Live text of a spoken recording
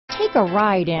Take a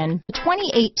ride in the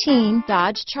 2018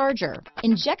 Dodge Charger.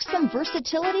 Inject some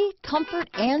versatility, comfort,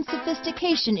 and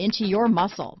sophistication into your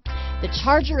muscle. The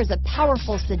Charger is a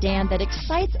powerful sedan that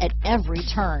excites at every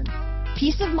turn.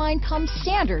 Peace of mind comes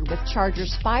standard with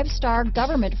Charger's 5-star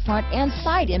government front and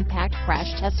side impact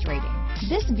crash test rating.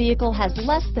 This vehicle has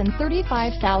less than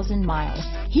 35,000 miles.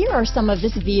 Here are some of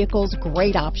this vehicle's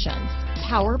great options: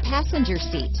 power passenger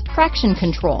seat, traction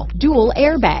control, dual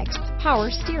airbags, power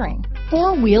steering,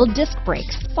 4-wheel disc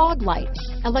brakes, fog lights,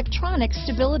 electronic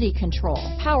stability control,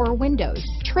 power windows,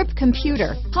 trip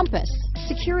computer, compass,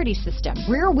 security system,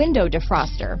 rear window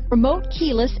defroster, remote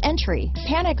keyless entry,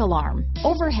 panic alarm,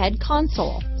 overhead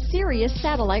console, Sirius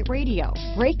satellite radio,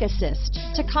 brake assist,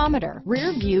 tachometer,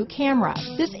 rear view camera.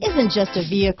 This isn't just a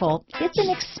vehicle, it's an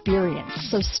experience.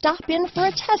 So stop in for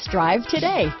a test drive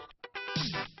today.